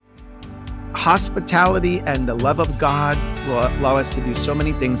hospitality and the love of God will allow us to do so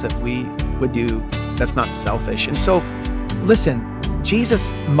many things that we would do that's not selfish. And so, listen,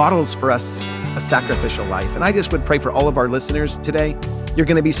 Jesus models for us a sacrificial life. And I just would pray for all of our listeners today. You're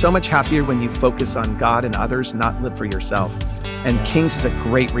going to be so much happier when you focus on God and others, not live for yourself. And Kings is a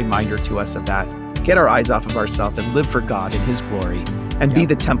great reminder to us of that. Get our eyes off of ourselves and live for God and His glory and be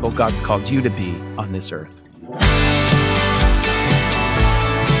the temple God's called you to be on this earth.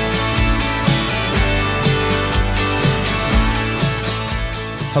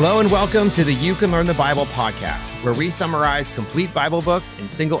 Hello and welcome to the You Can Learn the Bible podcast, where we summarize complete Bible books in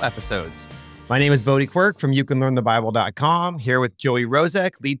single episodes. My name is Bodie from youcanlearnthebible.com, here with Joey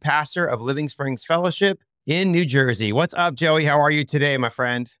Rozek, lead pastor of Living Springs Fellowship in New Jersey. What's up, Joey? How are you today, my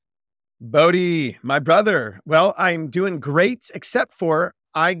friend? Bodie, my brother. Well, I'm doing great, except for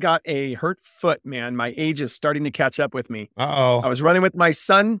I got a hurt foot, man. My age is starting to catch up with me. Uh-oh. I was running with my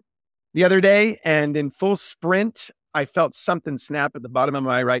son the other day, and in full sprint, I felt something snap at the bottom of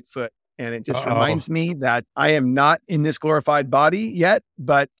my right foot. And it just reminds me that I am not in this glorified body yet,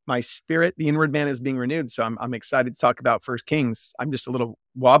 but my spirit, the inward man, is being renewed. So I'm excited to talk about 1 Kings. I'm just a little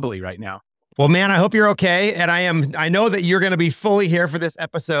wobbly right now. Well, man, I hope you're okay. And I know that you're going to be fully here for this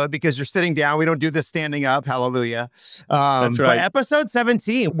episode because you're sitting down. We don't do this standing up. Hallelujah. That's right. But episode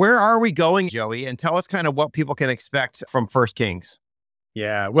 17, where are we going, Joey? And tell us kind of what people can expect from 1 Kings.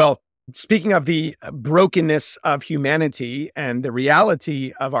 Yeah, well, speaking of the brokenness of humanity and the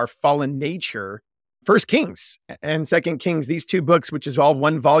reality of our fallen nature, 1 Kings and 2 Kings, these two books, which is all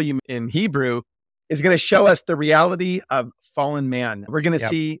one volume in Hebrew, is going to show us the reality of fallen man. We're going to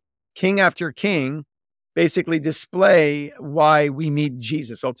see king after king basically display why we need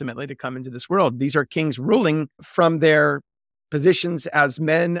Jesus ultimately to come into this world. These are kings ruling from their positions as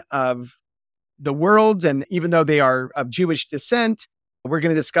men of the world, and even though they are of Jewish descent, we're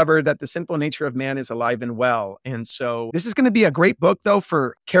going to discover that the sinful nature of man is alive and well. And so this is going to be a great book, though,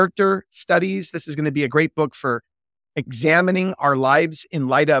 for character studies. This is going to be a great book for examining our lives in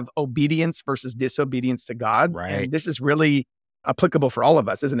light of obedience versus disobedience to God. Right. And this is really applicable for all of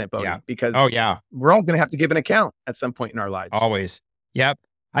us, isn't it, Bodie? Yeah. Because we're all going to have to give an account at some point in our lives. Always. Yep.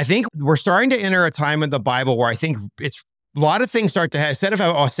 I think we're starting to enter a time in the Bible where I think it's a lot of things start to have, instead of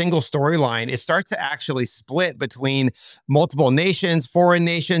a single storyline, it starts to actually split between multiple nations, foreign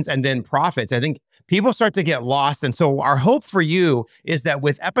nations, and then prophets. I think people start to get lost. And so our hope for you is that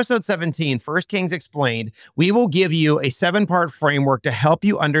with episode 17, 1 Kings Explained, we will give you a 7-part framework to help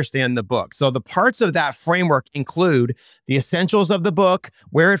you understand the book. So the parts of that framework include the essentials of the book,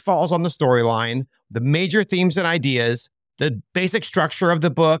 where it falls on the storyline, the major themes and ideas, the basic structure of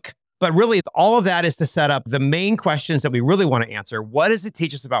the book. But really, all of that is to set up the main questions that we really want to answer. What does it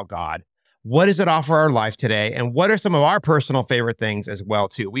teach us about God? What does it offer our life today? And what are some of our personal favorite things as well,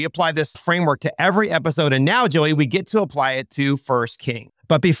 too? We apply this framework to every episode. And now, Joey, we get to apply it to 1 King.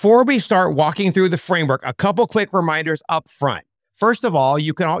 But before we start walking through the framework, a couple quick reminders up front. First of all,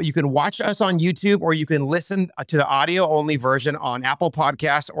 you can watch us on YouTube, or you can listen to the audio-only version on Apple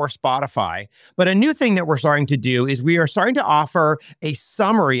Podcasts or Spotify. But a new thing that we're starting to do is we are starting to offer a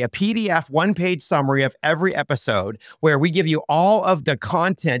summary, a PDF, one-page summary of every episode, where we give you all of the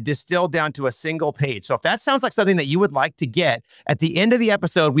content distilled down to a single page. So if that sounds like something that you would like to get, at the end of the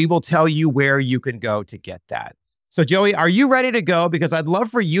episode, we will tell you where you can go to get that. So Joey, are you ready to go? Because I'd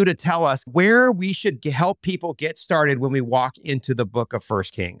love for you to tell us where we should help people get started when we walk into the book of 1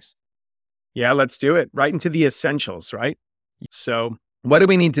 Kings. Yeah, let's do it. Right into the essentials, right? So what do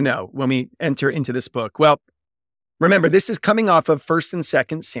we need to know when we enter into this book? Well, remember, this is coming off of 1st and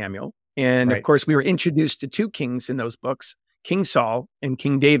 2nd Samuel. And of course, we were introduced to two kings in those books, King Saul and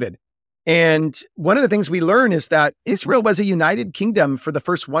King David. And one of the things we learn is that Israel was a united kingdom for the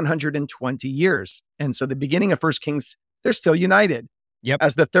first 120 years. And so the beginning of 1 Kings, they're still united. Yep.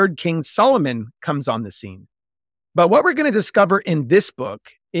 As the third king, Solomon, comes on the scene. But what we're going to discover in this book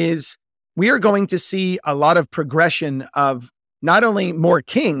is we are going to see a lot of progression of not only more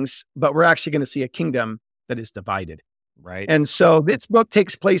kings, but we're actually going to see a kingdom that is divided. Right. And so this book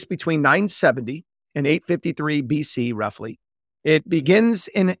takes place between 970 and 853 BC, roughly. It begins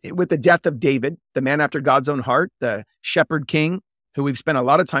with the death of David, the man after God's own heart, the shepherd king, who we've spent a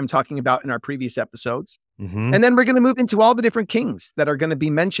lot of time talking about in our previous episodes. Mm-hmm. And then we're going to move into all the different kings that are going to be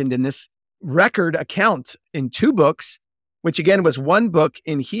mentioned in this record account in two books, which again was one book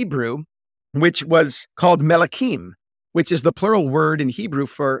in Hebrew, which was called Melachim, which is the plural word in Hebrew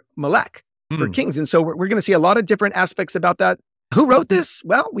for Melech, for kings. And so we're going to see a lot of different aspects about that. Who wrote this?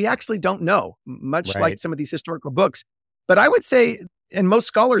 Well, we actually don't know, much like some of these historical books. But I would say, and most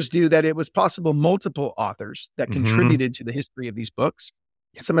scholars do, that it was possible multiple authors that contributed to the history of these books.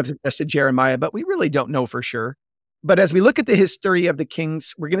 Some have suggested Jeremiah, but we really don't know for sure. But as we look at the history of the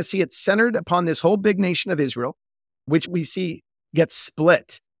kings, we're going to see it centered upon this whole big nation of Israel, which we see gets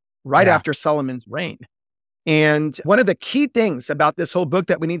split right Yeah. after Solomon's reign. And one of the key things about this whole book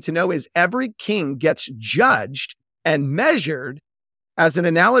that we need to know is every king gets judged and measured as an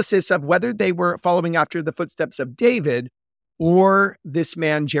analysis of whether they were following after the footsteps of David or this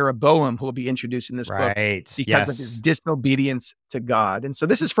man Jeroboam, who will be introduced in this book Right. because of his disobedience to God. And so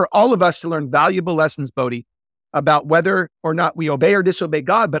this is for all of us to learn valuable lessons, Bodie, about whether or not we obey or disobey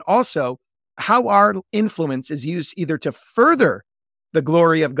God, but also how our influence is used either to further the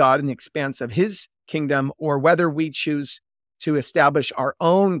glory of God and the expanse of his kingdom, or whether we choose to establish our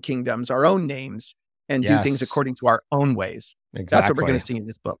own kingdoms, our own names, and do things according to our own ways. Exactly. That's what we're going to see in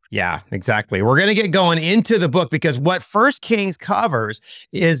this book. Yeah, exactly. We're going to get going into the book because what First Kings covers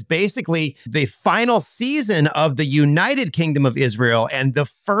is basically the final season of the United Kingdom of Israel and the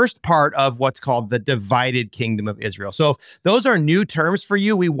first part of what's called the divided Kingdom of Israel. So if those are new terms for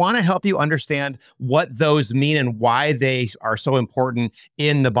you, we want to help you understand what those mean and why they are so important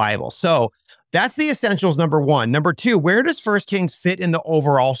in the Bible. So that's the essentials, number one. Number two, where does First Kings fit in the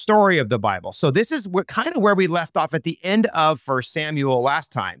overall story of the Bible? So this is kind of where we left off at the end of First Samuel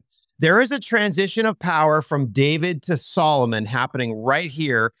last time. There is a transition of power from David to Solomon happening right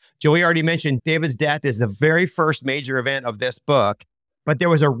here. Joey already mentioned David's death is the very first major event of this book. But there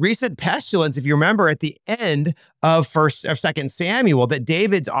was a recent pestilence, if you remember, at the end of Second Samuel, that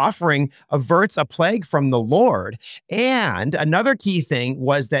David's offering averts a plague from the Lord. And another key thing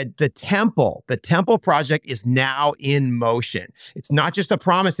was that the temple project is now in motion. It's not just a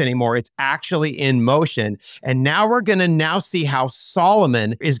promise anymore. It's actually in motion. And now we're going to see how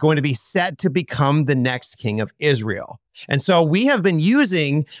Solomon is going to be set to become the next king of Israel. And so we have been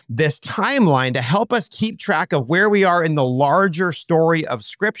using this timeline to help us keep track of where we are in the larger story of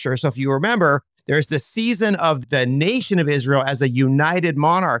Scripture. So if you remember, there's the season of the nation of Israel as a united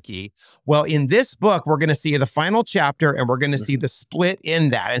monarchy. Well, in this book, we're going to see the final chapter and we're going to see the split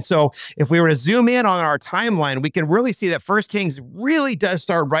in that. And so if we were to zoom in on our timeline, we can really see that First Kings really does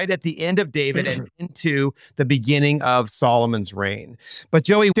start right at the end of David and into the beginning of Solomon's reign. But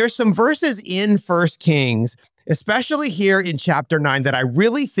Joey, there's some verses in First Kings, especially here in chapter 9, that I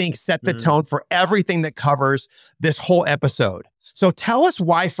really think set the tone for everything that covers this whole episode. So tell us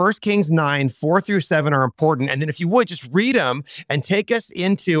why 1 Kings 9, 4 through 7 are important. And then if you would, just read them and take us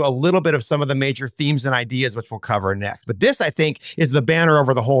into a little bit of some of the major themes and ideas, which we'll cover next. But this, I think, is the banner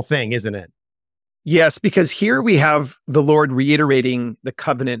over the whole thing, isn't it? Yes, because here we have the Lord reiterating the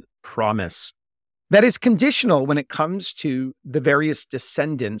covenant promise that is conditional when it comes to the various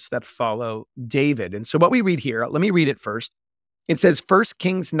descendants that follow David. And so what we read here, let me read it first. It says 1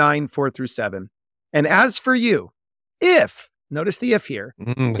 Kings 9, 4 through 7. And as for you, notice the if here,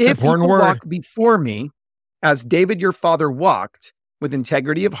 if you will walk before me, as David your father walked, with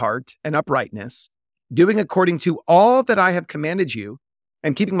integrity of heart and uprightness, doing according to all that I have commanded you,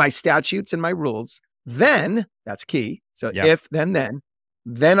 and keeping my statutes and my rules, then, that's key, so if,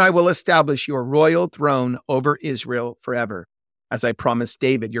 then I will establish your royal throne over Israel forever, as I promised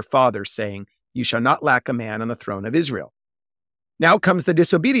David your father, saying, you shall not lack a man on the throne of Israel. Now comes the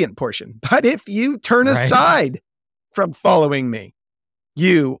disobedient portion. But if you turn aside from following me,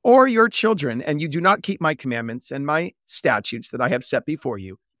 you or your children, and you do not keep my commandments and my statutes that I have set before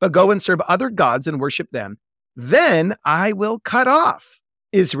you, but go and serve other gods and worship them, then I will cut off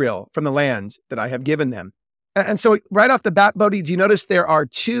Israel from the land that I have given them. And so right off the bat, Bodie, do you notice there are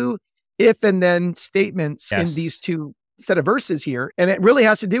two if and then statements in these two set of verses here? And it really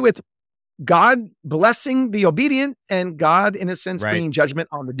has to do with God blessing the obedient and God, in a sense, bringing judgment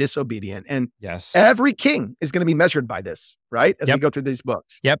on the disobedient. And every king is going to be measured by this, right? As we go through these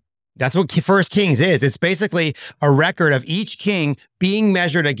books. That's what First Kings is. It's basically a record of each king being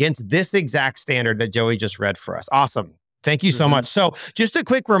measured against this exact standard that Joey just read for us. Awesome. Thank you so much. So just a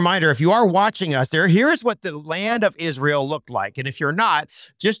quick reminder, if you are watching us there, here's what the land of Israel looked like. And if you're not,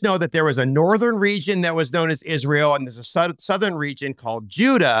 just know that there was a northern region that was known as Israel, and there's a southern region called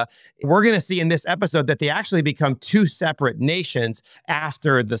Judah. We're going to see in this episode that they actually become two separate nations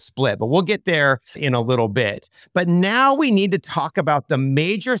after the split, but we'll get there in a little bit. But now we need to talk about the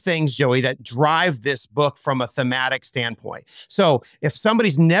major things, Joey, that drive this book from a thematic standpoint. So if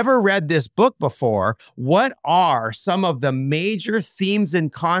somebody's never read this book before, what are some of the major themes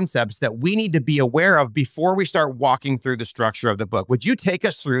and concepts that we need to be aware of before we start walking through the structure of the book? Would you take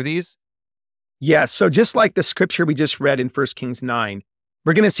us through these? Yes. So just like the scripture we just read in 1 Kings 9,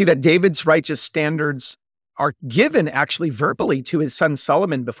 we're going to see that David's righteous standards are given actually verbally to his son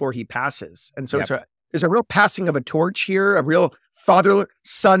Solomon before he passes. And so it's there's a real passing of a torch here, a real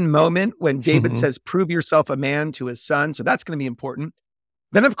father-son moment when David says, prove yourself a man to his son. So that's going to be important.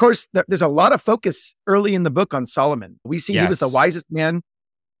 Then, of course, there's a lot of focus early in the book on Solomon. We see he was the wisest man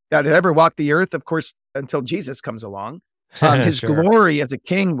that had ever walked the earth, of course, until Jesus comes along. His glory as a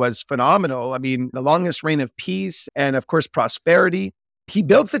king was phenomenal. I mean, the longest reign of peace and, of course, prosperity. He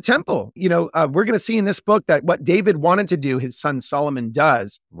built the temple. We're going to see in this book that what David wanted to do, his son Solomon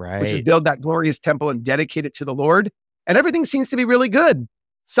does, which is build that glorious temple and dedicate it to the Lord. And everything seems to be really good.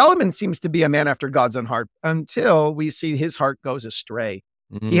 Solomon seems to be a man after God's own heart until we see his heart goes astray.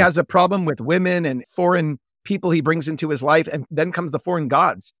 He has a problem with women and foreign people he brings into his life, and then comes the foreign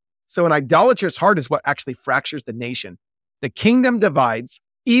gods. So an idolatrous heart is what actually fractures the nation. The kingdom divides,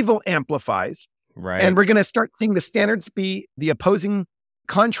 evil amplifies, and we're going to start seeing the standards be the opposing,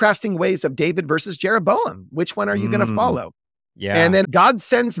 contrasting ways of David versus Jeroboam. Which one are you going to follow? And then God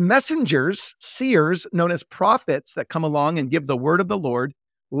sends messengers, seers, known as prophets, that come along and give the word of the Lord,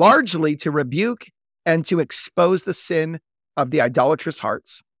 largely to rebuke and to expose the sin of the idolatrous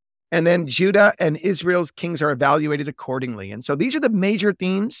hearts. And then Judah and Israel's kings are evaluated accordingly. And so these are the major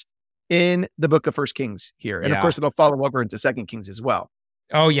themes in the book of First Kings here. And of course, it'll follow over into Second Kings as well.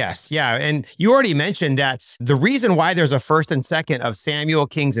 Oh, yes. Yeah. And you already mentioned that the reason why there's a first and second of Samuel,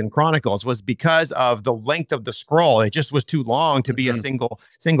 Kings, and Chronicles was because of the length of the scroll. It just was too long to be a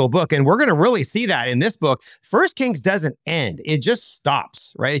single book. And we're going to really see that in this book. First Kings doesn't end. It just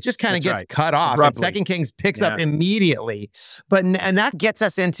stops, right? It just kind of gets cut off. Abruptly. And Second Kings picks up immediately. And that gets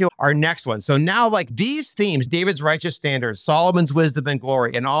us into our next one. So now, like, these themes, David's righteous standards, Solomon's wisdom and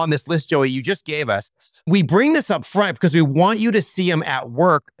glory, and on this list, Joey, you just gave us, we bring this up front because we want you to see them at work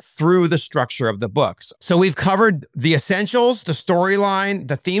through the structure of the books. So we've covered the essentials, the storyline,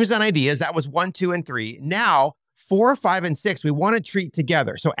 the themes and ideas. That was 1, 2, and 3. Now, 4, 5, and 6, we want to treat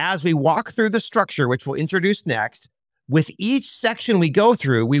together. So as we walk through the structure, which we'll introduce next, with each section we go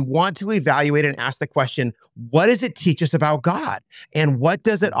through, we want to evaluate and ask the question, what does it teach us about God? And what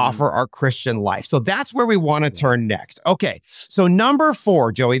does it offer our Christian life? So that's where we want to turn next. Okay, so number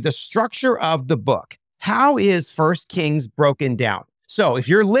 4, Joey, the structure of the book. How is First Kings broken down? So if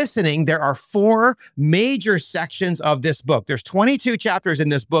you're listening, there are 4 major sections of this book. There's 22 chapters in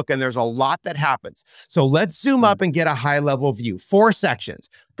this book, and there's a lot that happens. So let's zoom up and get a high-level view. 4 sections.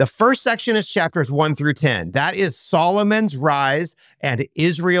 The first section is chapters 1 through 10. That is Solomon's rise and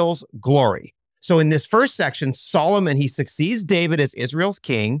Israel's glory. So in this first section, Solomon, he succeeds David as Israel's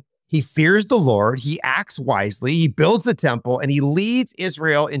king. He fears the Lord. He acts wisely. He builds the temple, and he leads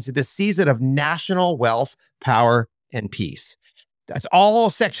Israel into the season of national wealth, power, and peace. That's all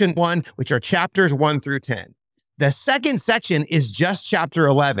section 1, which are chapters 1 through 10. The second section is just chapter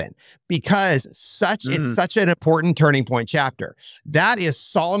 11 because it's such an important turning point chapter. That is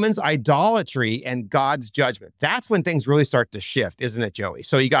Solomon's idolatry and God's judgment. That's when things really start to shift, isn't it, Joey?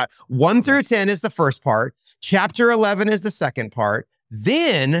 So you got 1 through 10 is the first part. Chapter 11 is the second part.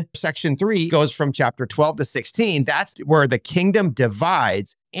 Then section 3 goes from chapter 12 to 16. That's where the kingdom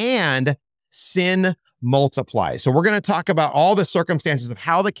divides and sin multiplies. So we're going to talk about all the circumstances of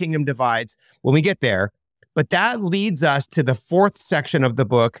how the kingdom divides when we get there. But that leads us to the 4th section of the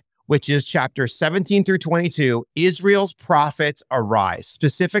book, which is chapters 17 through 22, Israel's prophets arise,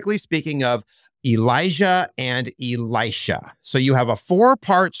 specifically speaking of Elijah and Elisha. So you have a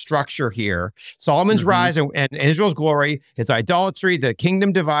 4-part structure here: Solomon's rise and Israel's glory, his idolatry, the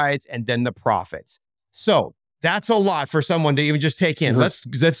kingdom divides, and then the prophets. So that's a lot for someone to even just take in. Let's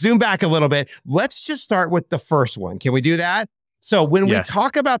zoom back a little bit. Let's just start with the first one. Can we do that? So when we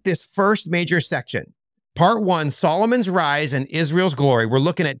talk about this first major section, part 1, Solomon's rise and Israel's glory, we're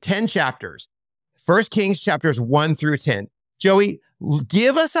looking at 10 chapters. 1 Kings chapters 1 through 10. Joey,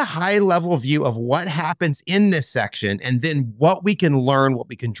 give us a high-level view of what happens in this section and then what we can learn, what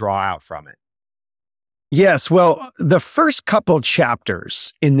we can draw out from it. Yes, well, the first couple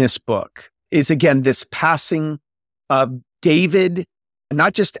chapters in this book is, again, this passing of David,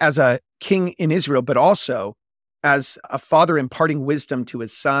 not just as a king in Israel, but also as a father imparting wisdom to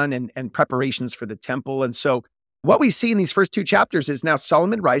his son and preparations for the temple. And so what we see in these first 2 chapters is now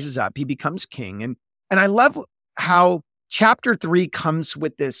Solomon rises up, he becomes king. And I love how chapter 3 comes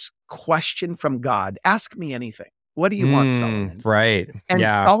with this question from God, ask me anything. What do you want, Solomon? Right. And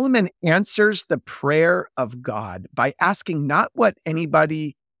Solomon answers the prayer of God by asking not what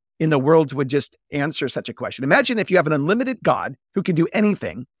anybody in the world would just answer such a question. Imagine if you have an unlimited God who can do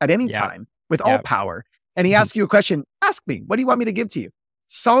anything at any time with all power, and he asks you a question, ask me, what do you want me to give to you?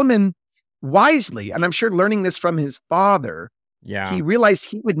 Solomon wisely, and I'm sure learning this from his father, he realized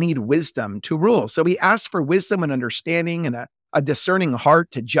he would need wisdom to rule. So he asked for wisdom and understanding and a discerning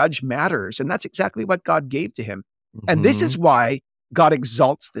heart to judge matters. And that's exactly what God gave to him. And this Mhm. is why God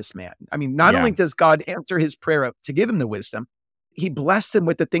exalts this man. I mean, not Yeah. only does God answer his prayer to give him the wisdom, he blessed him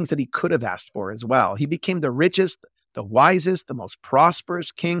with the things that he could have asked for as well. He became the richest, the wisest, the most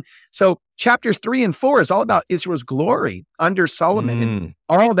prosperous king. So chapters 3 and 4 is all about Israel's glory under Solomon and Mm.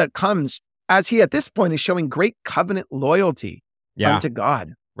 all that comes as he at this point is showing great covenant loyalty Yeah. unto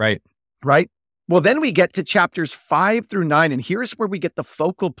God, Right. right? Well, then we get to chapters 5 through 9, and here's where we get the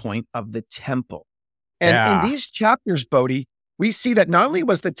focal point of the temple. And in Yeah. these chapters, Bodie, we see that not only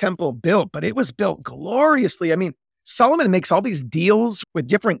was the temple built, but it was built gloriously. I mean, Solomon makes all these deals with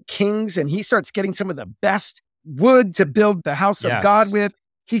different kings, and he starts getting some of the best wood to build the house of God Yes. with.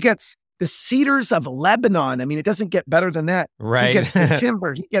 He gets the cedars of Lebanon. I mean, it doesn't get better than that. He Right. gets the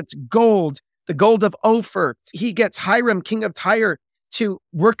timber. He gets gold, the gold of Ophir. He gets Hiram, king of Tyre, to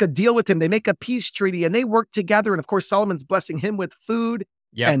work a deal with him. They make a peace treaty and they work together. And of course, Solomon's blessing him with food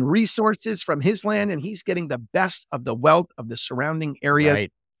Yep. and resources from his land. And he's getting the best of the wealth of the surrounding areas.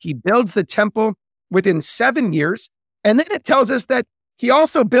 Right. He builds the temple within 7 years. And then it tells us that he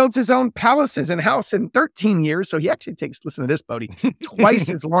also builds his own palaces and house in 13 years. So he actually takes, listen to this, Bodie, twice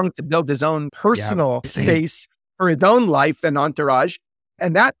as long to build his own personal space for his own life and entourage.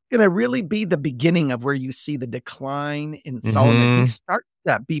 And that's going to really be the beginning of where you see the decline in Solomon. He starts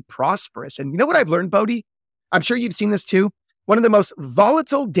to be prosperous. And you know what I've learned, Bodie? I'm sure you've seen this too. One of the most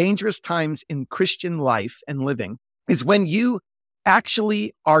volatile, dangerous times in Christian life and living is when you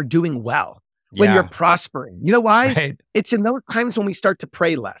actually are doing well, when you're prospering. You know why? Right. It's in those times when we start to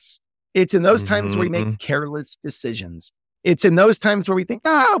pray less. It's in those times where we Mhm. make careless decisions. It's in those times where we think,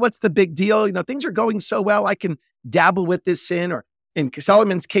 what's the big deal? You know, things are going so well. I can dabble with this sin. Or in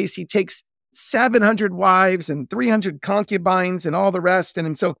Solomon's case, he takes 700 wives and 300 concubines and all the rest.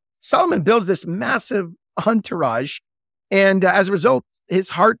 And so Solomon builds this massive entourage. And as a result,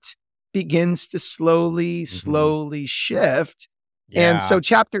 his heart begins to slowly shift. Yeah. And so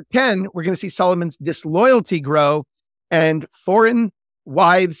chapter 10, we're going to see Solomon's disloyalty grow, and foreign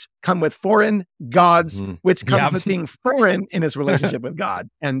wives come with foreign gods, which comes with being foreign in his relationship with God.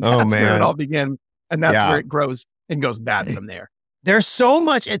 And that's where it all begins. And that's where it grows and goes bad from there. There's so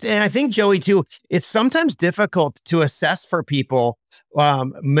much, and I think, Joey, too, it's sometimes difficult to assess for people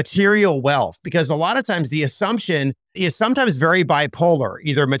material wealth, because a lot of times the assumption is sometimes very bipolar.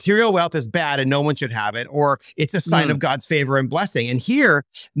 Either material wealth is bad and no one should have it, or it's a sign of God's favor and blessing. And here,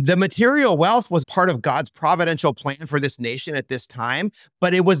 the material wealth was part of God's providential plan for this nation at this time,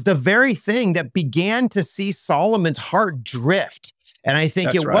 but it was the very thing that began to see Solomon's heart drift. And I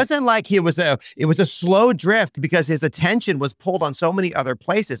think it wasn't like it was a slow drift, because his attention was pulled on so many other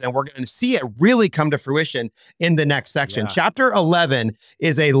places. And we're going to see it really come to fruition in the next section. Chapter 11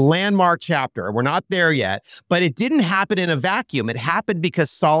 is a landmark chapter. We're not there yet, but it didn't happen in a vacuum. It happened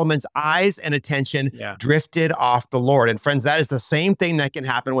because Solomon's eyes and attention drifted off the Lord. And friends, that is the same thing that can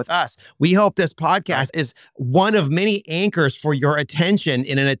happen with us. We hope this podcast is one of many anchors for your attention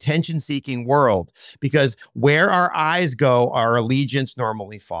in an attention-seeking world, because where our eyes go, our allegiance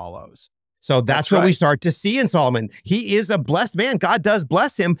normally follows. So that's what we start to see in Solomon. He is a blessed man. God does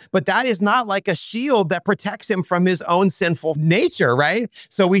bless him, but that is not like a shield that protects him from his own sinful nature, right?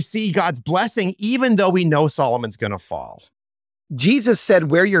 So we see God's blessing, even though we know Solomon's going to fall. Jesus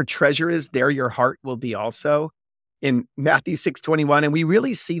said, where your treasure is, there your heart will be also, in Matthew 6:21. And we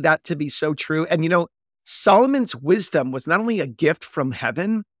really see that to be so true. And you know, Solomon's wisdom was not only a gift from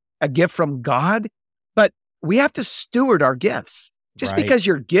heaven, a gift from God, but we have to steward our gifts. Just because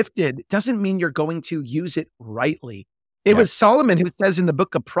you're gifted doesn't mean you're going to use it rightly. It was Solomon who says in the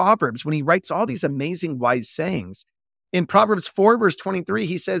book of Proverbs, when he writes all these amazing wise sayings, in Proverbs 4, verse 23,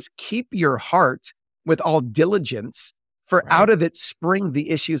 he says, keep your heart with all diligence, for out of it spring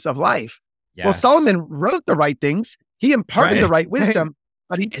the issues of life. Well, Solomon wrote the right things. He imparted the right wisdom,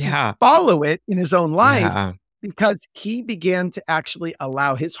 but he didn't follow it in his own life because he began to actually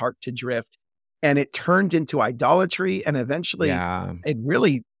allow his heart to drift. And it turned into idolatry, and eventually it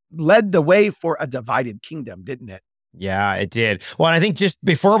really led the way for a divided kingdom, didn't it? Yeah, it did. Well, and I think just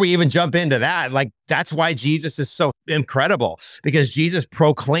before we even jump into that, like, that's why Jesus is so incredible, because Jesus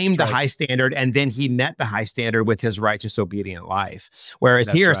proclaimed the high standard, and then he met the high standard with his righteous, obedient life. Whereas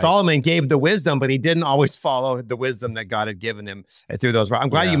here, Solomon gave the wisdom, but he didn't always follow the wisdom that God had given him through those. I'm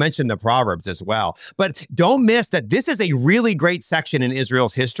glad you mentioned the Proverbs as well. But don't miss that this is a really great section in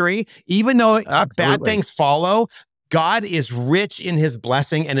Israel's history. Even though bad things follow, God is rich in his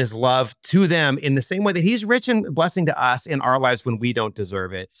blessing and his love to them in the same way that he's rich in blessing to us in our lives when we don't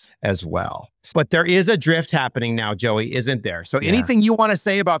deserve it as well. But there is a drift happening now, Joey, isn't there? So anything you want to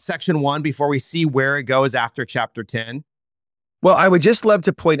say about section 1 before we see where it goes after chapter 10? Well, I would just love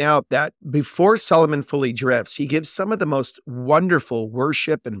to point out that before Solomon fully drifts, he gives some of the most wonderful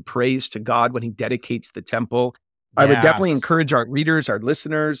worship and praise to God when he dedicates the temple. I would definitely Yes. encourage our readers, our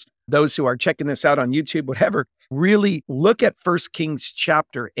listeners, those who are checking this out on YouTube, whatever, really look at First Kings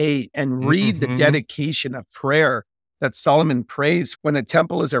chapter 8 and read the Hmm. dedication of prayer that Solomon prays when the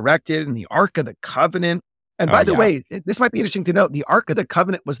temple is erected and the Ark of the Covenant. And Oh, by the yeah. way, this might be interesting to note, the Ark of the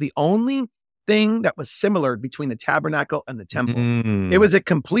Covenant was the only thing that was similar between the tabernacle and the temple. It Mm, was a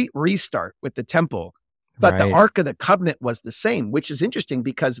complete restart with the temple, but the right. Ark of the Covenant was the same, which is interesting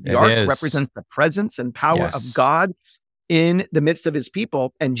because the It Ark is. represents the presence and power of Yes. God in the midst of his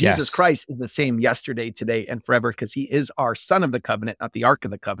people. And Jesus Yes. Christ is the same yesterday, today, and forever because he is our son of the covenant, not the Ark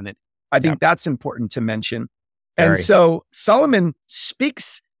of the Covenant. I Yep. think that's important to mention. And Very. so Solomon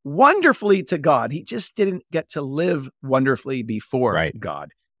speaks wonderfully to God. He just didn't get to live wonderfully before Right.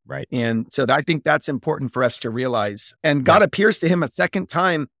 God. Right. And so I think that's important for us to realize. And God Yep. appears to him a second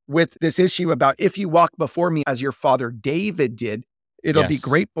time with this issue about if you walk before me as your father David did, it'll be Yes.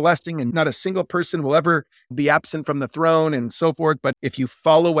 great blessing and not a single person will ever be absent from the throne and so forth. But if you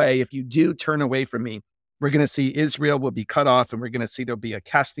fall away, if you do turn away from me, we're going to see Israel will be cut off and we're going to see there'll be a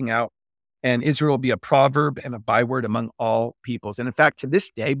casting out and Israel will be a proverb and a byword among all peoples. And in fact, to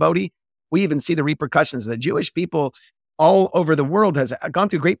this day, Bodie, we even see the repercussions. The Jewish people all over the world has gone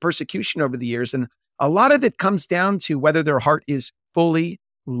through great persecution over the years. And a lot of it comes down to whether their heart is fully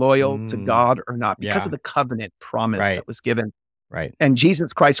loyal to Mm, God or not because of yeah. the covenant promise Right. that was given. Right. And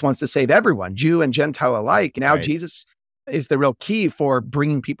Jesus Christ wants to save everyone, Jew and Gentile alike. Now, Right. Jesus is the real key for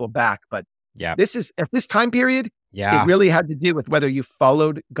bringing people back. But Yeah. this is at this time period, it Yeah. really had to do with whether you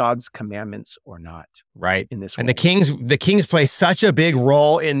followed God's commandments or not Right. in this And the world. kings play such a big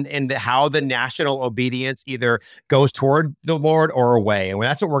role in how the national obedience either goes toward the Lord or away. And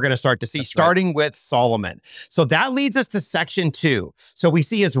that's what we're going to start to see, That's right. starting with Solomon. So that leads us to section 2. So we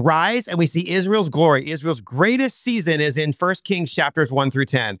see his rise and we see Israel's glory. Israel's greatest season is in 1 Kings chapters 1 through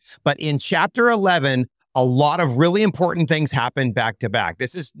 10. But in chapter 11, a lot of really important things happen back to back.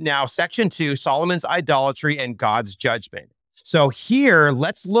 This is now section 2, Solomon's idolatry and God's judgment. So here,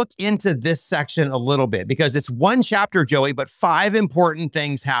 let's look into this section a little bit because it's one chapter, Joey, but 5 important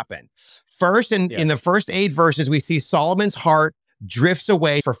things happen. First, in the Yes. first 8 verses, we see Solomon's heart drifts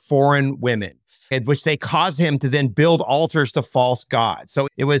away for foreign women, in which they cause him to then build altars to false gods. So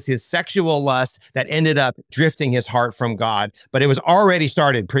it was his sexual lust that ended up drifting his heart from God, but it was already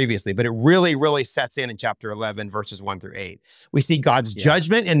started previously, but it really, really sets in chapter 11, verses 1 through 8. We see God's Yeah.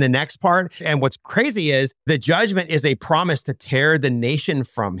 judgment in the next part. And what's crazy is the judgment is a promise to tear the nation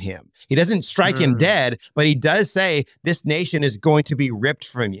from him. He doesn't strike him dead, but he does say this nation is going to be ripped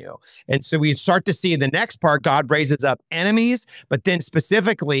from you. And so we start to see in the next part, God raises up enemies. But then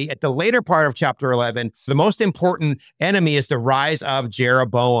specifically at the later part of chapter 11, the most important enemy is the rise of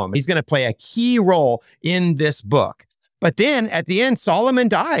Jeroboam. He's going to play a key role in this book. But then at the end, Solomon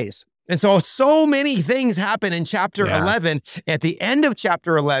dies. And so many things happen in chapter Yeah. 11. At the end of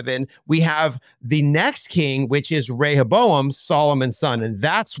chapter 11, we have the next king, which is Rehoboam, Solomon's son. And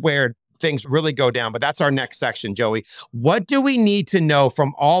that's where things really go down. But that's our next section, Joey. What do we need to know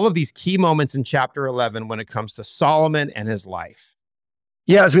from all of these key moments in chapter 11 when it comes to Solomon and his life?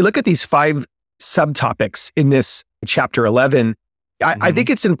 Yeah, as we look at these 5 subtopics in this chapter 11, I think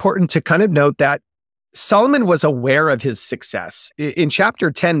it's important to kind of note that Solomon was aware of his success. In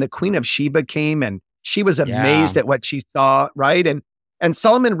chapter 10, the Queen of Sheba came and she was amazed at what she saw, right? And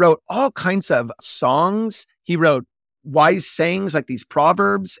Solomon wrote all kinds of songs. He wrote wise sayings like these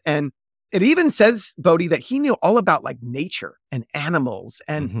proverbs. And it even says, Bodie, that he knew all about like nature and animals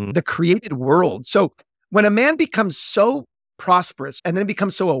and the created world. So when a man becomes so prosperous and then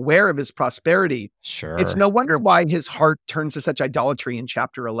becomes so aware of his prosperity, Sure. it's no wonder why his heart turns to such idolatry in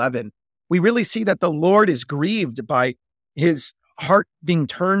chapter 11. We really see that the Lord is grieved by his heart being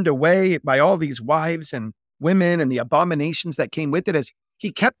turned away by all these wives and women and the abominations that came with it as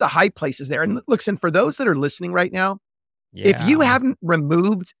he kept the high places there. And listen, for those that are listening right now, if you haven't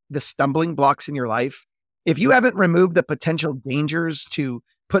removed the stumbling blocks in your life, if you haven't removed the potential dangers to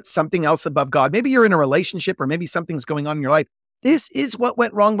put something else above God, maybe you're in a relationship or maybe something's going on in your life. This is what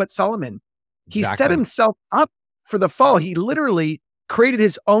went wrong with Solomon. He set Exactly. himself up for the fall. He literally created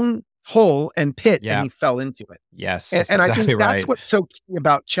his own hole and pit and he fell into it. Yes, And, that's and I exactly think that's right. what's so key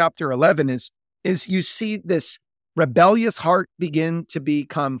about chapter 11 is you see this rebellious heart begin to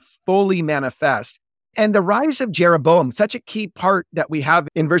become fully manifest. And the rise of Jeroboam, such a key part that we have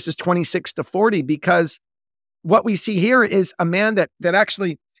in verses 26 to 40, because what we see here is a man that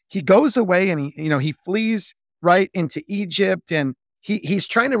actually he goes away and he flees right into Egypt and he's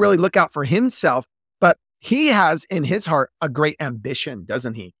trying to really look out for himself. But he has in his heart a great ambition,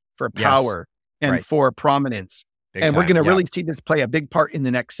 doesn't he? For Yes. power and Right. for prominence. Big And we're time. going to Yeah, really see this play a big part in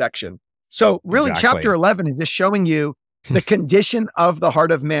the next section. So really exactly. chapter 11 is just showing you the condition of the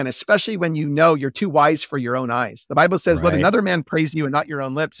heart of man, especially when you know you're too wise for your own eyes. The Bible says, let Right. another man praise you and not your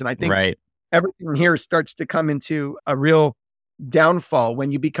own lips. And I think Right. everything here starts to come into a real downfall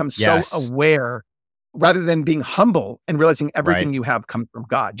when you become so Yes. aware rather than being humble and realizing everything Right. you have comes from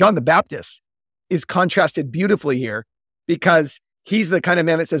God. John the Baptist is contrasted beautifully here because he's the kind of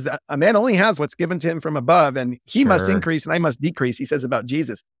man that says that a man only has what's given to him from above and he must Sure. increase and I must decrease, he says about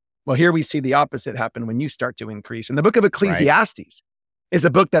Jesus. Well, here we see the opposite happen when you start to increase. And the book of Ecclesiastes is a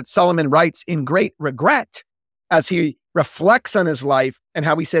book that Solomon writes in great regret as he reflects on his life and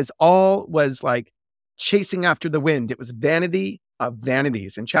how he says all was like chasing after the wind. It was vanity of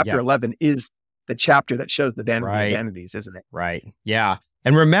vanities. And chapter Yep. 11 is the chapter that shows the vanity Right. of vanities, isn't it? Right. Yeah.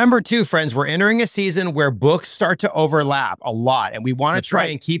 And remember too, friends, we're entering a season where books start to overlap a lot. And we want to That's try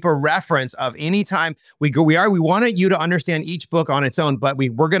right. and keep a reference of any time we wanted you to understand each book on its own, but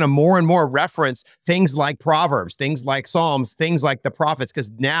we're going to more and more reference things like Proverbs, things like Psalms, things like the prophets,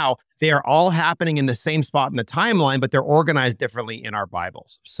 because now they are all happening in the same spot in the timeline, but they're organized differently in our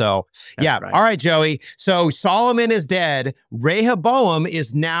Bibles. So yeah. right. All right, Joey. So Solomon is dead. Rehoboam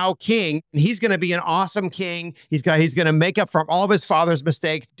is now king, and he's going to be an awesome king. He's going to make up for all of his father's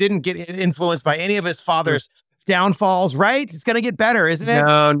mistakes, didn't get influenced by any of his father's downfalls, right? It's going to get better, isn't it?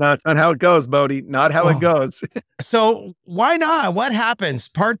 No, that's not how it goes, Bodie. Not how it goes. So why not? What happens?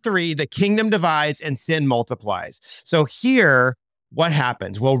 Part 3, the kingdom divides and sin multiplies. So here, what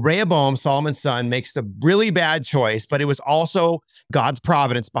happens? Well, Rehoboam, Solomon's son, makes the really bad choice, but it was also God's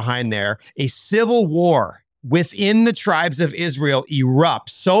providence behind there. A civil war within the tribes of Israel erupts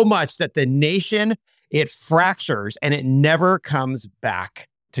so much that the nation, it fractures and it never comes back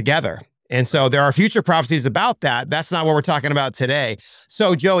together. And so there are future prophecies about that. That's not what we're talking about today.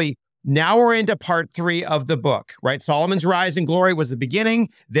 So Joey, now we're into part 3 of the book, right? Solomon's rise and glory was the beginning,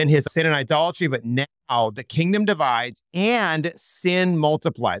 then his sin and idolatry, but now the kingdom divides and sin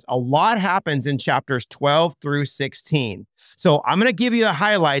multiplies. A lot happens in chapters 12 through 16. So I'm going to give you the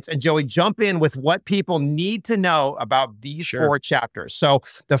highlights, and Joey, jump in with what people need to know about these 4 chapters. So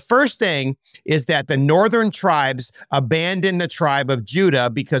the first thing is that the northern tribes abandon the tribe of Judah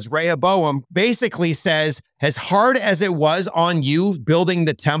because Rehoboam basically says, as hard as it was on you building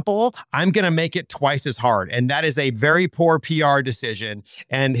the temple, I'm going to make it twice as hard. And that is a very poor PR decision.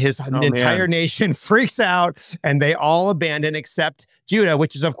 And his entire nation freaks out and they all abandon except Judah,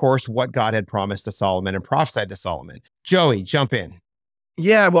 which is, of course, what God had promised to Solomon and prophesied to Solomon. Joey, jump in.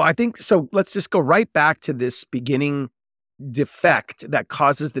 Yeah, well, I think so. Let's just go right back to this beginning defect that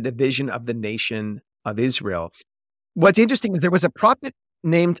causes the division of the nation of Israel. What's interesting is there was a prophet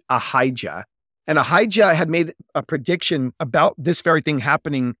named Ahijah. And Ahijah had made a prediction about this very thing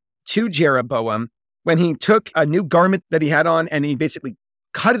happening to Jeroboam when he took a new garment that he had on and he basically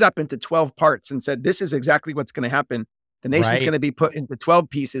cut it up into 12 parts and said, this is exactly what's going to happen. The nation's going to be put into 12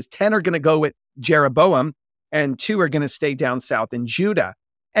 pieces. 10 are going to go with Jeroboam and 2 are going to stay down south in Judah.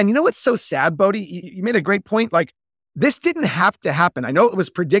 And you know what's so sad, Bodie? You made a great point. Like, this didn't have to happen. I know it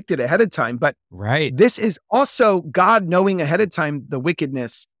was predicted ahead of time, but this is also God knowing ahead of time the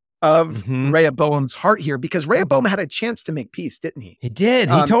wickedness of Rehoboam's heart here, because Rehoboam had a chance to make peace, didn't he? He did.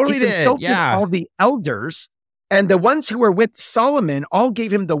 He totally did. Consulted all the elders, and the ones who were with Solomon all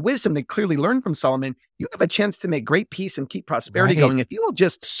gave him the wisdom. They clearly learned from Solomon. You have a chance to make great peace and keep prosperity going if you will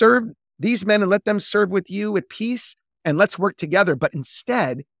just serve these men and let them serve with you with peace, and let's work together. But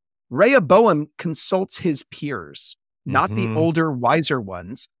instead, Rehoboam consults his peers, not the older, wiser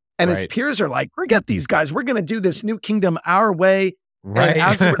ones. And his peers are like, forget these guys. We're going to do this new kingdom our way. And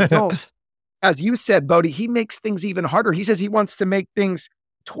as a result, as you said, Bodie, he makes things even harder. He says he wants to make things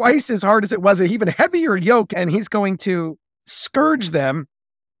twice as hard as it was, an even heavier yoke, and he's going to scourge them.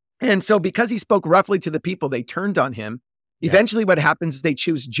 And so because he spoke roughly to the people, they turned on him. Eventually what happens is they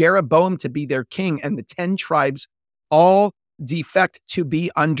choose Jeroboam to be their king, and the 10 tribes all defect to be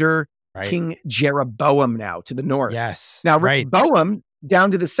under King Jeroboam now to the north. Now, Rehoboam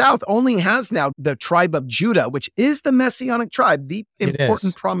down to the south only has now the tribe of Judah, which is the Messianic tribe, the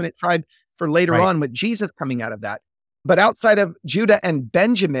important, prominent tribe for later on with Jesus coming out of that. But outside of Judah and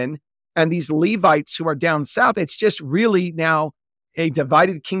Benjamin and these Levites who are down south, it's just really now a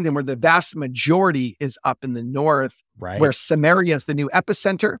divided kingdom where the vast majority is up in the north, where Samaria is the new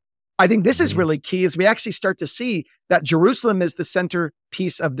epicenter. I think this is really key as we actually start to see that Jerusalem is the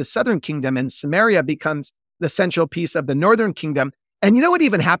centerpiece of the southern kingdom and Samaria becomes the central piece of the northern kingdom. And you know what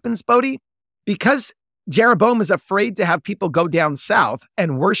even happens, Bodie? Because Jeroboam is afraid to have people go down south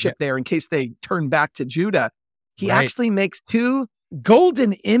and worship Yep. there in case they turn back to Judah. He Right. actually makes two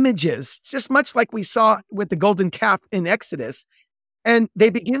golden images, just much like we saw with the golden calf in Exodus. And they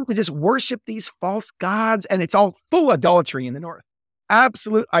begin to just worship these false gods, and it's all full idolatry in the north.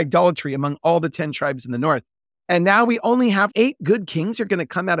 Absolute idolatry among all the 10 tribes in the north. And now we only have 8 good kings who are going to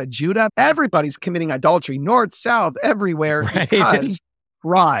come out of Judah. Everybody's committing idolatry, north, south, everywhere, Right. because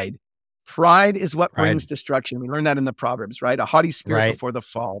pride. Pride is what Pride. brings destruction. We learn that in the Proverbs, right? A haughty spirit Right. before the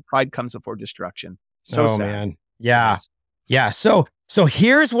fall. Pride comes before destruction. So Oh, sad. man. Yeah. Yes. Yeah. So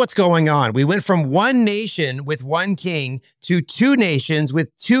here's what's going on. We went from one nation with one king to 2 nations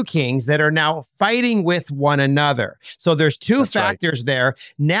with 2 kings that are now fighting with one another. So there's 2 That's right. factors there.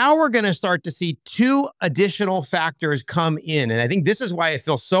 Now we're going to start to see 2 additional factors come in. And I think this is why it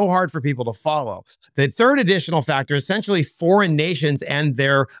feels so hard for people to follow. The third additional factor is essentially foreign nations and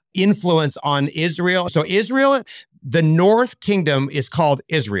their influence on Israel. So Israel, the north kingdom is called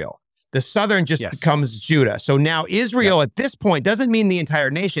Israel. The southern just Yes. becomes Judah. So now Israel at this point doesn't mean the entire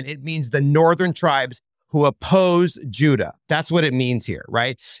nation. It means the northern tribes who oppose Judah. That's what it means here,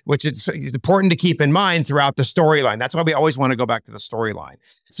 right? Which is important to keep in mind throughout the storyline. That's why we always want to go back to the storyline.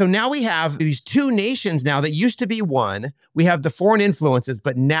 So now we have these 2 nations now that used to be one. We have the foreign influences,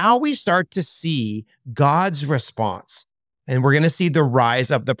 but now we start to see God's response. And we're going to see the rise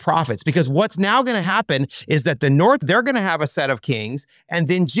of the prophets, because what's now going to happen is that the north, they're going to have a set of kings, and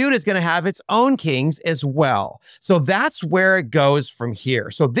then Judah is going to have its own kings as well. So that's where it goes from here.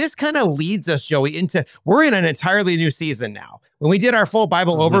 So this kind of leads us, Joey, into, we're in an entirely new season now. When we did our full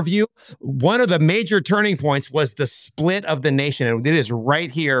Bible overview, one of the major turning points was the split of the nation. And it is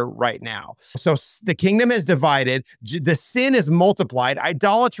right here, right now. So the kingdom is divided. The sin is multiplied.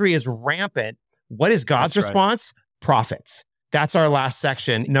 Idolatry is rampant. What is God's That's right. response? Prophets. That's our last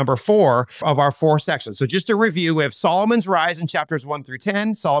section, number 4 of our 4 sections. So just to review, we have Solomon's rise in chapters 1 through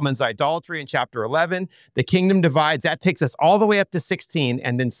 10, Solomon's idolatry in chapter 11, the kingdom divides. That takes us all the way up to 16,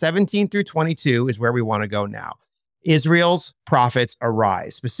 and then 17 through 22 is where we want to go now. Israel's prophets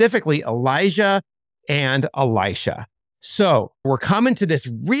arise, specifically Elijah and Elisha. So we're coming to this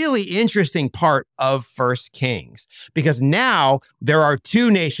really interesting part of 1 Kings, because now there are 2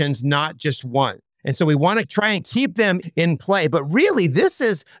 nations, not just one. And so we want to try and keep them in play. But really,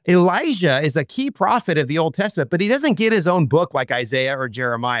 Elijah is a key prophet of the Old Testament, but he doesn't get his own book like Isaiah or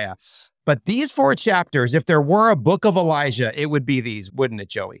Jeremiah. But these 4 chapters, if there were a book of Elijah, it would be these, wouldn't it,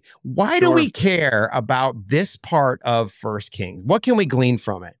 Joey? Why do we care about this part of 1 Kings? What can we glean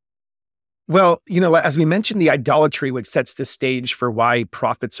from it? Well, as we mentioned, the idolatry, which sets the stage for why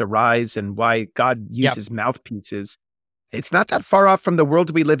prophets arise and why God uses mouthpieces. It's not that far off from the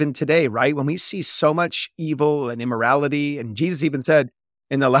world we live in today, right? When we see so much evil and immorality, and Jesus even said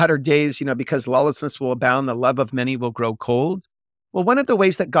in the latter days, because lawlessness will abound, the love of many will grow cold. Well, one of the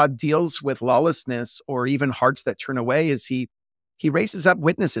ways that God deals with lawlessness or even hearts that turn away is he raises up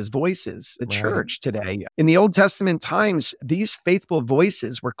witnesses, voices, the church today. In the Old Testament times, these faithful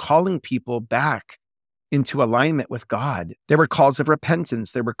voices were calling people back into alignment with God. There were calls of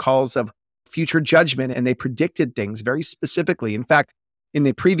repentance. There were calls of future judgment, and they predicted things very specifically. In fact, in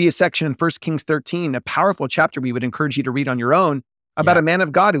the previous section in 1 Kings 13, a powerful chapter we would encourage you to read on your own, about a man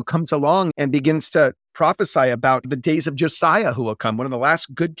of God who comes along and begins to prophesy about the days of Josiah who will come, one of the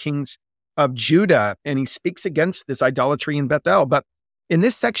last good kings of Judah. And he speaks against this idolatry in Bethel. But in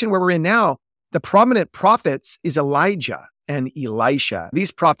this section where we're in now, the prominent prophets is Elijah and Elisha.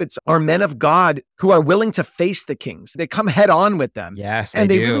 These prophets are men of God who are willing to face the kings. They come head on with them. Yes, and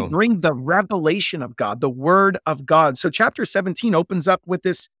they do. really bring the revelation of God, the word of God. So chapter 17 opens up with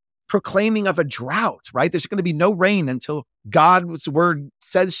this proclaiming of a drought, right? There's going to be no rain until God's word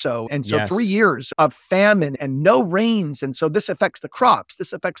says so. And so 3 years of famine and no rains. And so this affects the crops.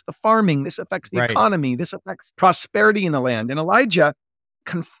 This affects the farming. This affects the economy. This affects prosperity in the land. And Elijah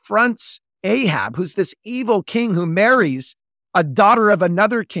confronts Ahab, who's this evil king who marries a daughter of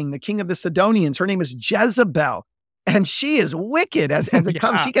another king, the king of the Sidonians. Her name is Jezebel. And she is wicked as it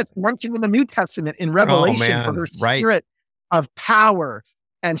comes. She gets mentioned in the New Testament in Revelation for her spirit of power.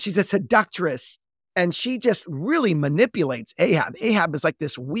 And she's a seductress. And she just really manipulates Ahab. Ahab is like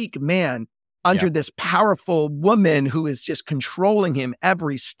this weak man under this powerful woman who is just controlling him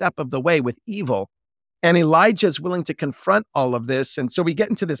every step of the way with evil. And Elijah is willing to confront all of this. And so we get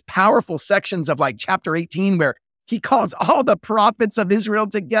into this powerful sections of like chapter 18, where he calls all the prophets of Israel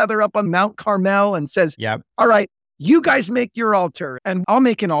together up on Mount Carmel and says, all right, you guys make your altar and I'll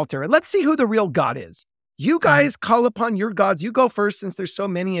make an altar. And let's see who the real God is. You guys call upon your gods. You go first since there's so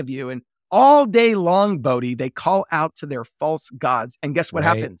many of you. And all day long, Bodie, they call out to their false gods. And guess what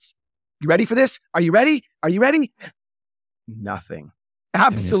happens? You ready for this? Are you ready? Are you ready? Nothing.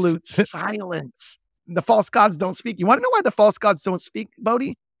 Absolute silence. The false gods don't speak. You want to know why the false gods don't speak,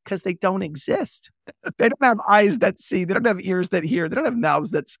 Bodie? Because they don't exist. They don't have eyes that see. They don't have ears that hear. They don't have mouths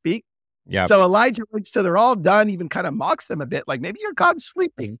that speak. Yeah. So Elijah waits till they're all done, even kind of mocks them a bit, like maybe your God's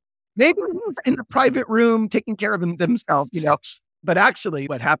sleeping. Maybe he's in the private room taking care of themselves, But actually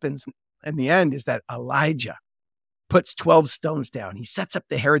what happens in the end is that Elijah puts 12 stones down. He sets up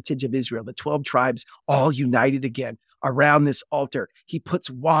the heritage of Israel, the 12 tribes all united again around this altar. He puts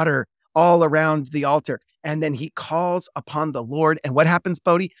water all around the altar. And then he calls upon the Lord. And what happens,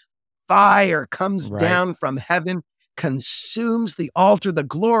 Bodie? Fire comes down from heaven, consumes the altar. The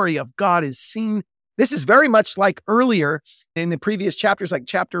glory of God is seen. This is very much like earlier in the previous chapters, like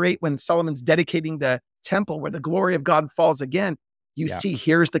chapter 8, when Solomon's dedicating the temple, where the glory of God falls again. You see,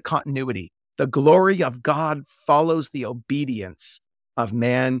 here's the continuity. The glory of God follows the obedience of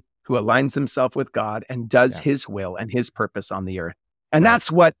man who aligns himself with God and does his will and his purpose on the earth. And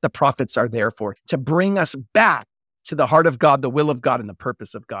that's what the prophets are there for, to bring us back to the heart of God, the will of God, and the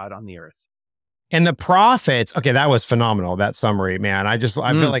purpose of God on the earth. And the prophets, okay, that was phenomenal, that summary, man. I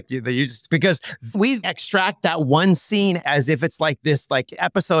feel like you just, because we extract that one scene as if it's like this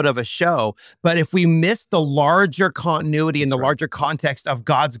episode of a show. But if we miss the larger continuity and the larger context of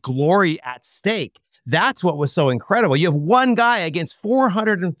God's glory at stake, that's what was so incredible. You have one guy against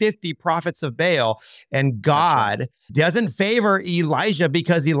 450 prophets of Baal, and God doesn't favor Elijah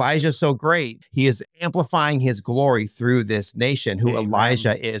because Elijah's so great. He is amplifying his glory through this nation who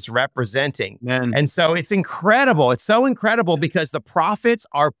Elijah is representing. And so it's incredible. It's so incredible because the prophets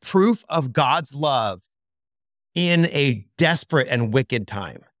are proof of God's love in a desperate and wicked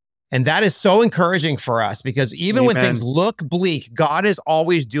time. And that is so encouraging for us because even when things look bleak, God is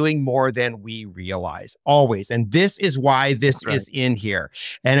always doing more than we realize, always. And this is why this is in here.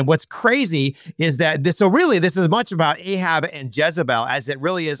 And what's crazy is that this is as much about Ahab and Jezebel as it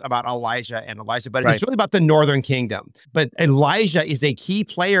really is about Elijah and Elisha, but it's really about the northern kingdom. But Elijah is a key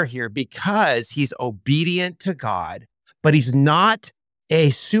player here because he's obedient to God, but he's not a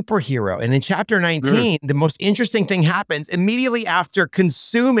superhero. And in chapter 19, the most interesting thing happens immediately after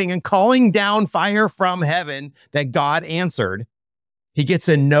consuming and calling down fire from heaven that God answered. He gets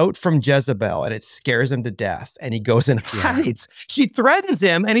a note from Jezebel and it scares him to death. And he goes and hides. She threatens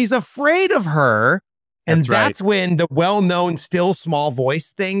him and he's afraid of her. And that's when the well-known still small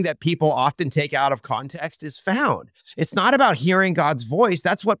voice thing that people often take out of context is found. It's not about hearing God's voice.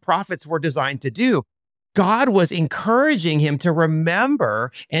 That's what prophets were designed to do. God was encouraging him to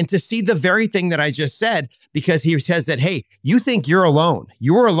remember and to see the very thing that I just said, because he says that, hey, you think you're alone.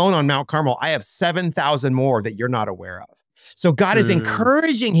 You're alone on Mount Carmel. I have 7,000 more that you're not aware of. So God is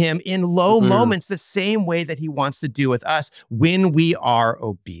encouraging him in low moments the same way that he wants to do with us when we are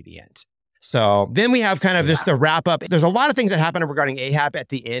obedient. So then we have kind of just to wrap up. There's a lot of things that happen regarding Ahab at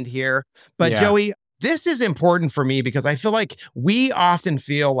the end here. But Joey, this is important for me because I feel like we often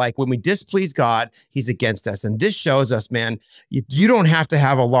feel like when we displease God, he's against us. And this shows us, man, you don't have to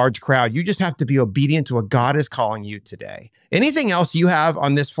have a large crowd. You just have to be obedient to what God is calling you today. Anything else you have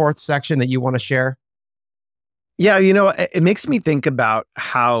on this fourth section that you want to share? Yeah, it makes me think about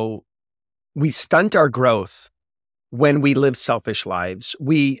how we stunt our growth when we live selfish lives.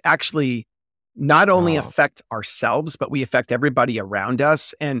 We actually not only affect ourselves, but we affect everybody around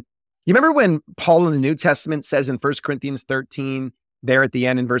us. And you remember when Paul in the New Testament says in 1 Corinthians 13, there at the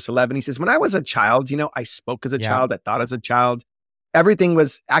end in verse 11, he says, when I was a child, I spoke as a child, I thought as a child, everything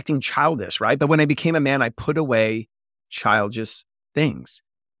was acting childish, right? But when I became a man, I put away childish things.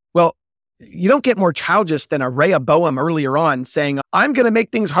 Well, you don't get more childish than a Rehoboam earlier on saying, I'm going to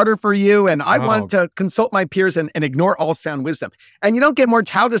make things harder for you. And I want to consult my peers and ignore all sound wisdom. And you don't get more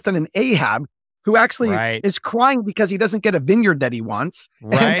childish than an Ahab who actually is crying because he doesn't get a vineyard that he wants.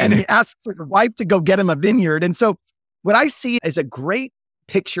 And he asks his wife to go get him a vineyard. And so what I see is a great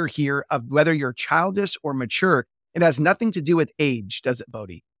picture here of whether you're childish or mature. It has nothing to do with age, does it,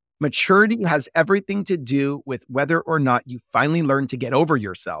 Bodie? Maturity has everything to do with whether or not you finally learn to get over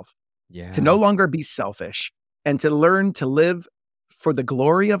yourself, to no longer be selfish, and to learn to live for the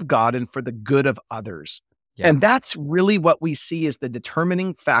glory of God and for the good of others. And that's really what we see as the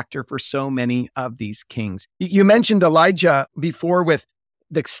determining factor for so many of these kings. You mentioned Elijah before with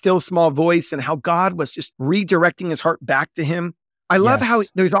the still small voice and how God was just redirecting his heart back to him. I love how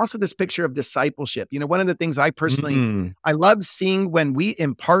there's also this picture of discipleship. One of the things I personally, I love seeing when we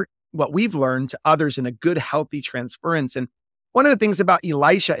impart what we've learned to others in a good, healthy transference. And one of the things about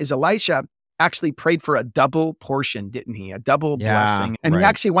Elisha is Elisha actually prayed for a double portion, didn't he? A double blessing. And he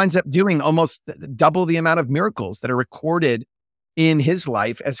actually winds up doing almost double the amount of miracles that are recorded in his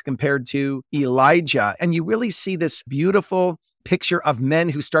life as compared to Elijah. And you really see this beautiful picture of men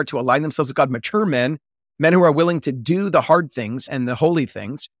who start to align themselves with God, mature men, men who are willing to do the hard things and the holy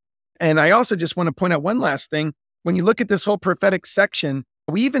things. And I also just want to point out one last thing. When you look at this whole prophetic section,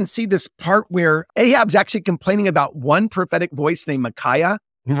 we even see this part where Ahab's actually complaining about one prophetic voice named Micaiah.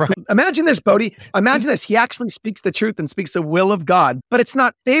 Right. Imagine this, Bodie. Imagine this. He actually speaks the truth and speaks the will of God, but it's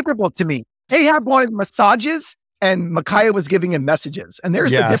not favorable to me. Ahab wanted massages and Micaiah was giving him messages. And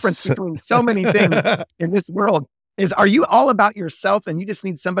there's the difference between so many things in this world. Are you all about yourself and you just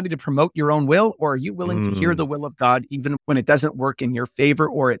need somebody to promote your own will? Or are you willing to hear the will of God even when it doesn't work in your favor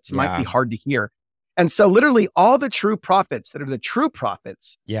or it might be hard to hear? And so literally all the true prophets that are the true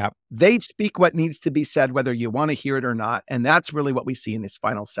prophets, they speak what needs to be said, whether you want to hear it or not. And that's really what we see in this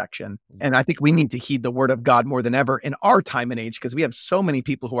final section. And I think we need to heed the word of God more than ever in our time and age, because we have so many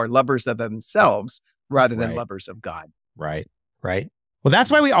people who are lovers of themselves rather than lovers of God. Right. Well,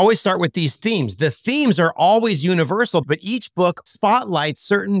 that's why we always start with these themes. The themes are always universal, but each book spotlights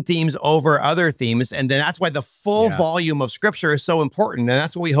certain themes over other themes. And then that's why the full volume of scripture is so important. And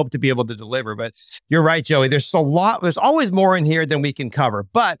that's what we hope to be able to deliver. But you're right, Joey. There's always more in here than we can cover.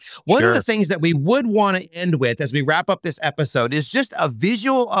 But one of the things that we would want to end with as we wrap up this episode is just a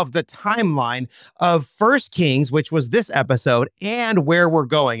visual of the timeline of First Kings, which was this episode, and where we're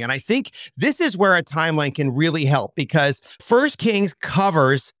going. And I think this is where a timeline can really help, because First Kings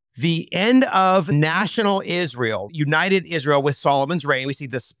covers the end of national Israel, united Israel with Solomon's reign. We see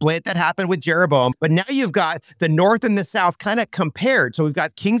the split that happened with Jeroboam, but now you've got the north and the south kind of compared. So we've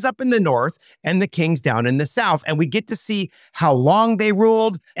got kings up in the north and the kings down in the south, and we get to see how long they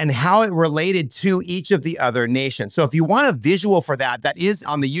ruled and how it related to each of the other nations. So if you want a visual for that, that is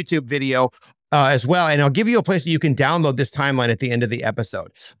on the YouTube video as well. And I'll give you a place that you can download this timeline at the end of the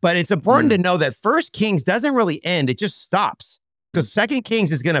episode. But it's important to know that First Kings doesn't really end. It just stops. So Second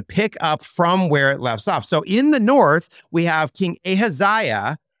Kings is going to pick up from where it left off. So in the north, we have King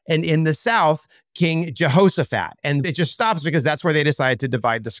Ahaziah, and in the south, King Jehoshaphat. And it just stops because that's where they decided to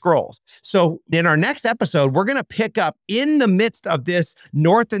divide the scrolls. So in our next episode, we're going to pick up in the midst of this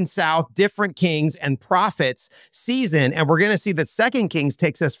north and south, different kings and prophets season. And we're going to see that Second Kings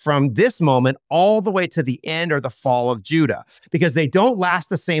takes us from this moment all the way to the end or the fall of Judah, because they don't last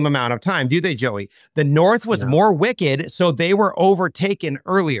the same amount of time, do they, Joey? The north was more wicked, so they were overtaken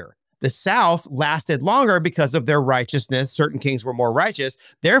earlier. The south lasted longer because of their righteousness. Certain kings were more righteous.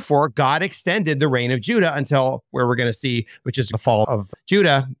 Therefore, God extended the reign of Judah until where we're going to see, which is the fall of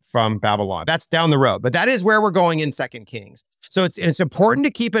Judah from Babylon. That's down the road, but that is where we're going in Second Kings. So it's important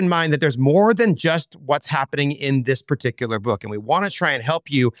to keep in mind that there's more than just what's happening in this particular book. And we want to try and help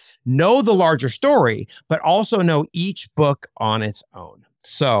you know the larger story, but also know each book on its own.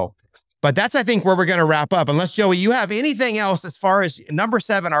 But that's, I think, where we're going to wrap up. Unless, Joey, you have anything else as far as number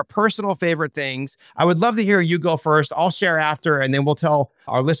 7, our personal favorite things. I would love to hear you go first. I'll share after, and then we'll tell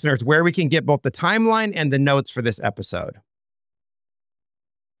our listeners where we can get both the timeline and the notes for this episode.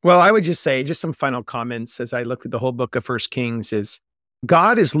 Well, I would just say, just some final comments as I looked at the whole book of First Kings, is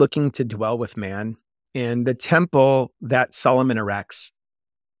God is looking to dwell with man. And the temple that Solomon erects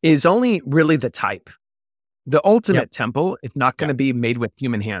is only really the type. The ultimate temple is not going to be made with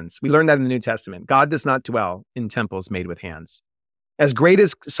human hands. We learned that in the New Testament. God does not dwell in temples made with hands. As great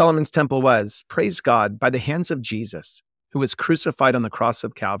as Solomon's temple was, praise God, by the hands of Jesus, who was crucified on the cross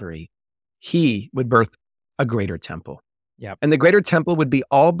of Calvary, he would birth a greater temple. And the greater temple would be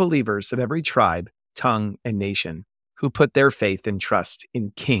all believers of every tribe, tongue, and nation who put their faith and trust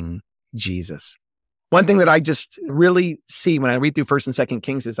in King Jesus. One thing that I just really see when I read through First and Second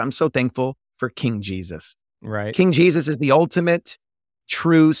Kings is I'm so thankful for King Jesus. Right. King Jesus is the ultimate,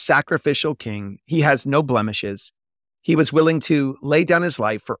 true, sacrificial king. He has no blemishes. He was willing to lay down his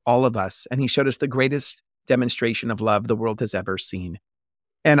life for all of us, and he showed us the greatest demonstration of love the world has ever seen.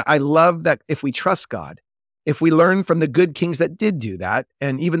 And I love that if we trust God, if we learn from the good kings that did do that,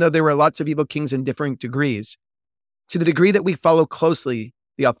 and even though there were lots of evil kings in different degrees, to the degree that we follow closely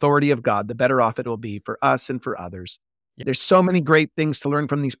the authority of God, the better off it will be for us and for others. There's so many great things to learn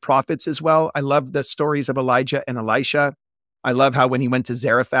from these prophets as well. I love the stories of Elijah and Elisha. I love how when he went to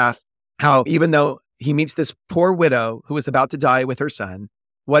Zarephath, how even though he meets this poor widow who is about to die with her son,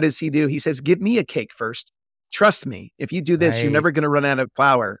 what does he do? He says, give me a cake first. Trust me. If you do this, you're never going to run out of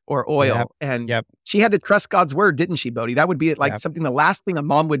flour or oil. And she had to trust God's word, didn't she, Bodie? That would be like something, the last thing a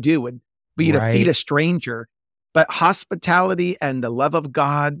mom would do would be to feed a stranger. But hospitality and the love of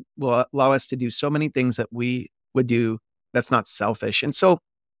God will allow us to do so many things that we would do that's not selfish. And so,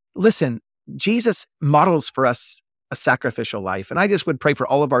 listen, Jesus models for us a sacrificial life. And I just would pray for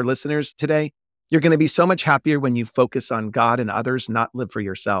all of our listeners today You're going to be so much happier when you focus on God and others, not live for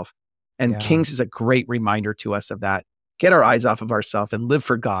yourself. And Kings is a great reminder to us of that. Get our eyes off of ourselves and live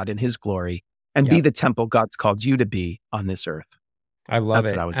for God and his glory and be the temple God's called you to be on this earth. I love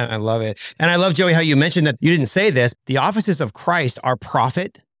it. I love it. And I love, Joey, how you mentioned that you didn't say this. The offices of Christ are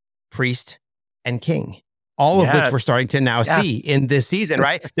prophet, priest, and king. All of which we're starting to now see in this season,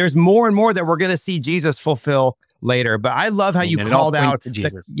 right? There's more and more that we're going to see Jesus fulfill later. But I love how you called out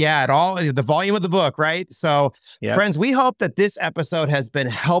the volume of the book, right? So friends, we hope that this episode has been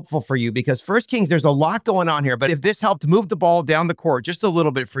helpful for you, because First Kings, there's a lot going on here. But if this helped move the ball down the court just a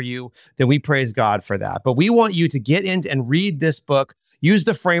little bit for you, then we praise God for that. But we want you to get in and read this book, use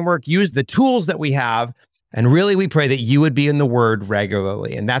the framework, use the tools that we have. And really, we pray that you would be in the Word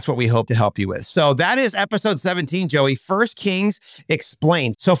regularly. And that's what we hope to help you with. So that is episode 17, Joey, First Kings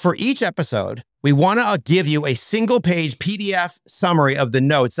Explained. So for each episode, we want to give you a single page PDF summary of the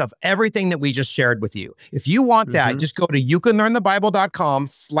notes of everything that we just shared with you. If you want that, just go to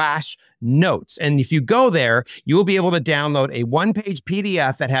youcanlearnthebible.com/notes. And if you go there, you will be able to download a one-page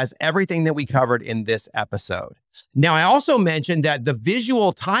PDF that has everything that we covered in this episode. Now, I also mentioned that the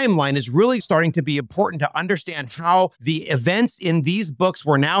visual timeline is really starting to be important to understand how the events in these books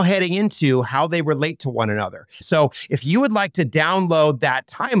we're now heading into, how they relate to one another. So if you would like to download that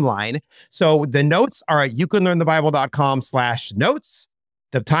timeline, so the notes are at youcanlearnthebible.com/notes.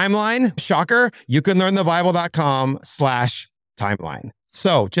 The timeline, shocker, youcanlearnthebible.com/timeline.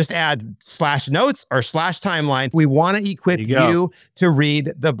 So just add /notes or /timeline. We want to equip you to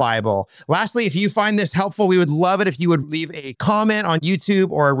read the Bible. Lastly, if you find this helpful, we would love it if you would leave a comment on YouTube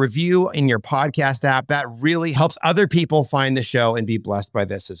or a review in your podcast app. That really helps other people find the show and be blessed by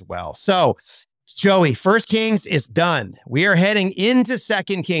this as well. So Joey, First Kings is done. We are heading into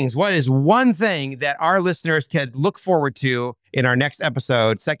Second Kings. What is one thing that our listeners can look forward to in our next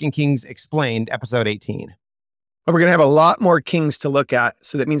episode, Second Kings Explained, episode 18? Well, we're going to have a lot more kings to look at.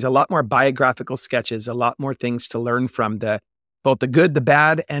 So that means a lot more biographical sketches, a lot more things to learn from both the good, the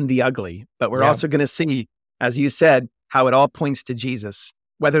bad, and the ugly. But we're also going to see, as you said, how it all points to Jesus,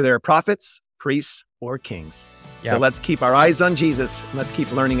 whether they're prophets, priests, or kings. So let's keep our eyes on Jesus, and let's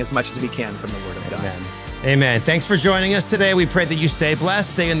keep learning as much as we can from the Word of God. Amen. Thanks for joining us today. We pray that you stay blessed,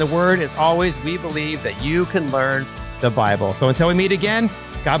 stay in the Word. As always, we believe that you can learn the Bible. So until we meet again,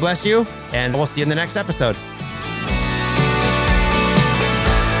 God bless you, and we'll see you in the next episode.